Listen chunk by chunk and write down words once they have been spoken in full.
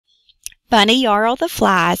Bunny Yarl the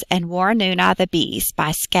Flies and Warrenuna the Bees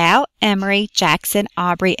by Scout, Emery, Jackson,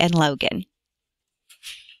 Aubrey, and Logan.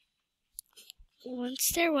 Once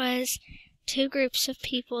there was two groups of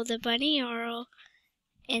people, the Bunny Yarl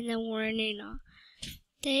and the Warrenuna.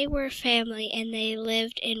 They were family and they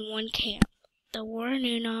lived in one camp. The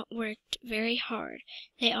Warrenuna worked very hard.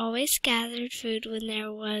 They always gathered food when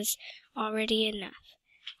there was already enough.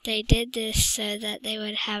 They did this so that they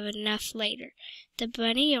would have enough later. The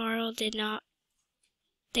Bunny Yarl did not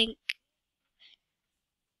think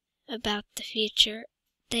about the future.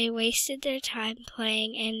 They wasted their time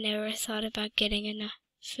playing and never thought about getting enough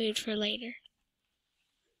food for later.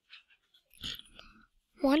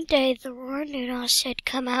 One day the Warrenuna said,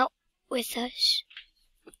 "Come out with us.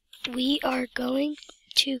 We are going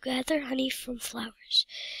to gather honey from flowers.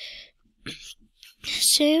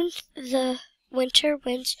 Soon the winter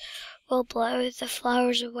winds will blow the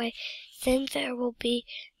flowers away. Then there will be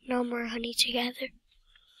no more honey to gather."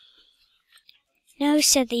 "No,"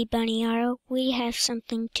 said the Bunny Yarl, "we have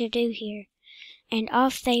something to do here." And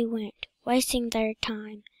off they went, wasting their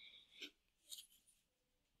time.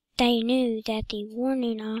 They knew that the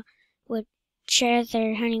Warrenuna would share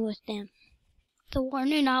their honey with them. The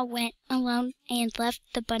Warrenuna went alone and left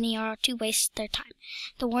the Bunny Yarl to waste their time.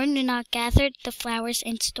 The Warrenuna gathered the flowers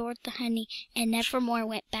and stored the honey, and never more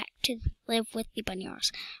went back to live with the Bunny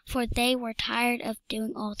Yarls, for they were tired of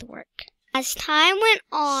doing all the work. As time went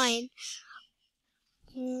on,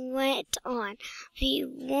 the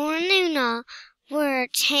Warrenuna were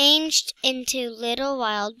changed into little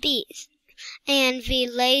wild bees, and the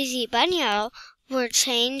lazy Bunny Yarl were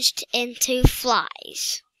changed into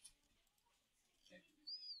flies.